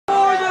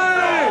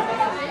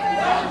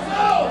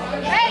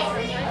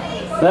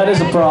That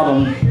is a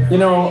problem. You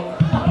know,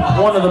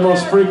 one of the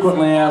most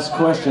frequently asked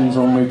questions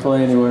when we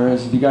play anywhere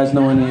is, do you guys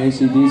know any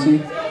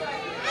AC/DC?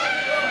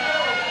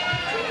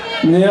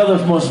 And the other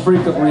most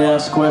frequently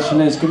asked question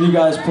is, can you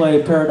guys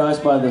play Paradise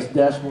by the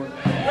Dashboard?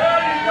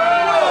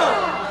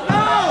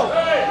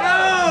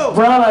 No!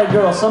 Brown Eyed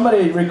Girl.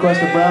 Somebody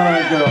requested Brown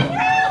Eyed Girl.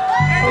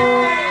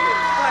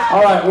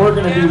 All right, we're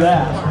going to do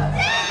that.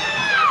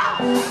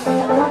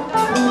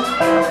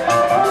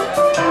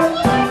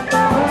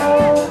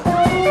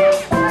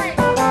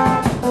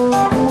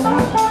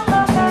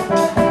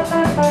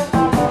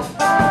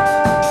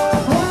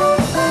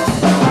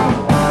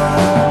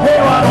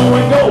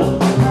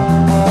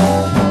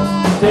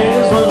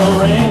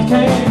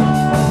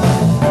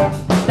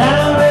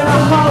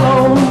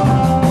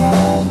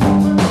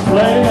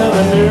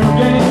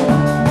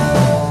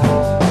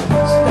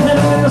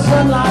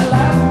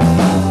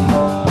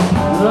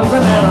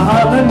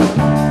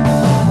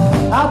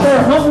 Out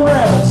there hunting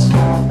rabbits.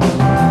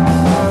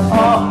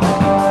 Oh,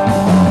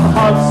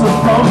 hearts of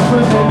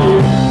comfort in you,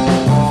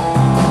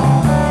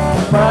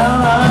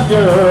 brown-eyed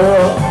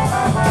girl.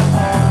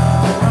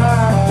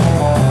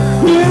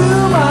 You,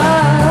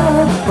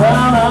 my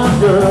brown-eyed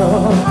girl.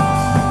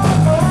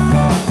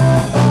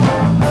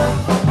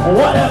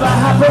 Whatever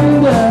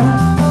happened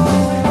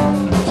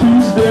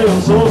Tuesday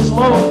was so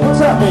slow? What's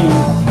that mean?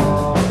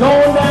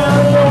 Going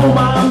down low,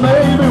 my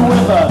baby,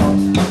 with a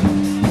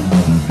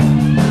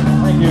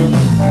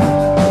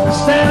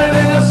standing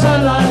in the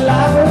sunlight,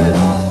 laughing,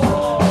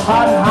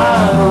 hot and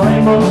high on the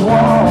rainbow's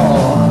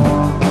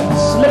wall,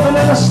 slipping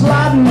and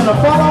sliding and a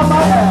fall on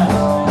my ass,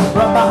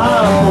 right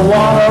behind the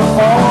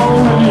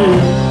waterfall with you,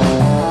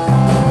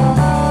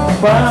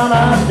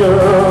 brown-eyed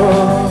girl.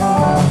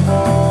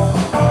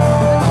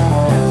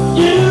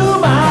 You,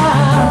 my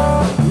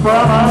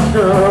brown-eyed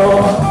girl.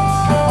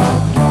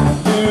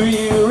 Do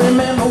you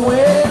remember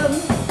when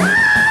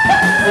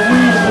we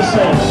used to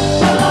say,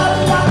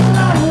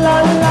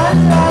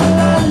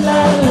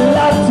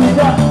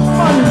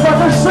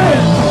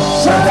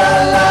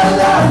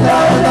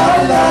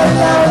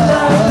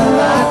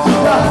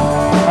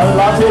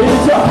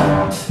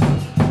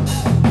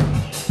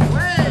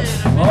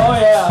 oh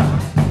yeah.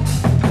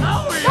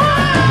 Oh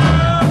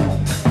yeah.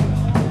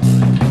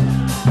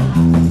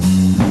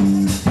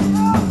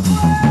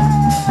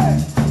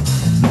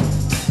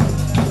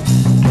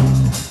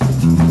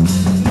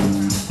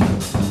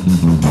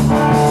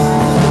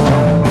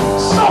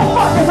 So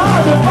fucking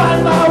hard to find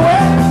my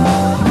way.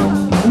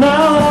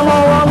 Now I'm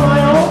all on my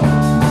own.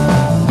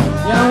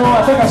 You know, I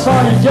think I saw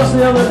you just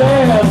the other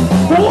day and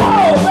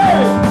whoa,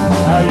 baby,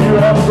 how you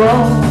have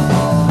grown.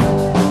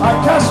 I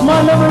cast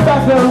my memory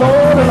back there,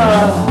 Lord, and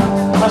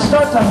I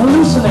start to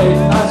hallucinate.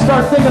 I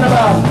start thinking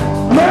about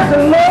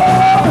American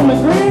love and the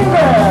green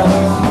grass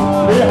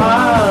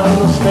behind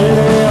the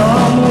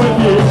stadium with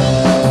you.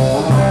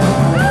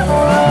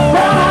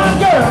 Brown-eyed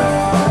girl,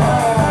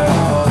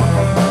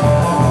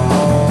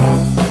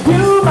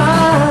 you,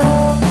 my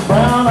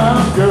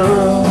brown-eyed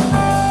girl.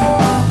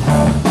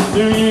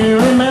 Do you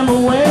remember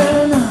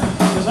when?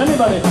 Does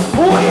anybody?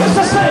 We used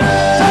to sing,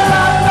 la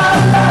la la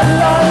la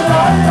la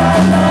la la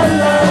la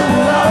la.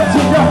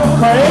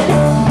 Craig.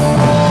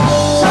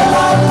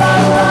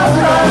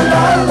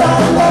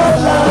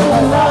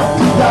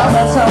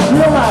 That sounds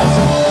real nice.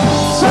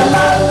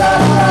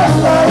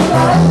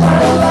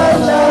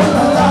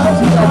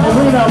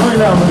 Bring it down, bring it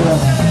down, bring it down.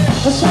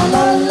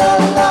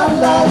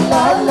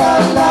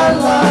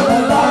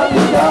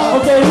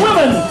 Okay,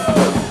 women.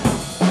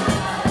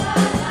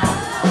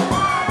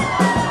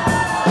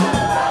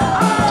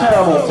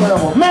 Terrible,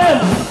 terrible. Men.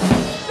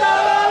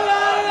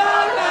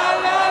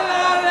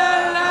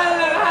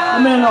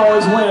 The men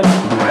always win.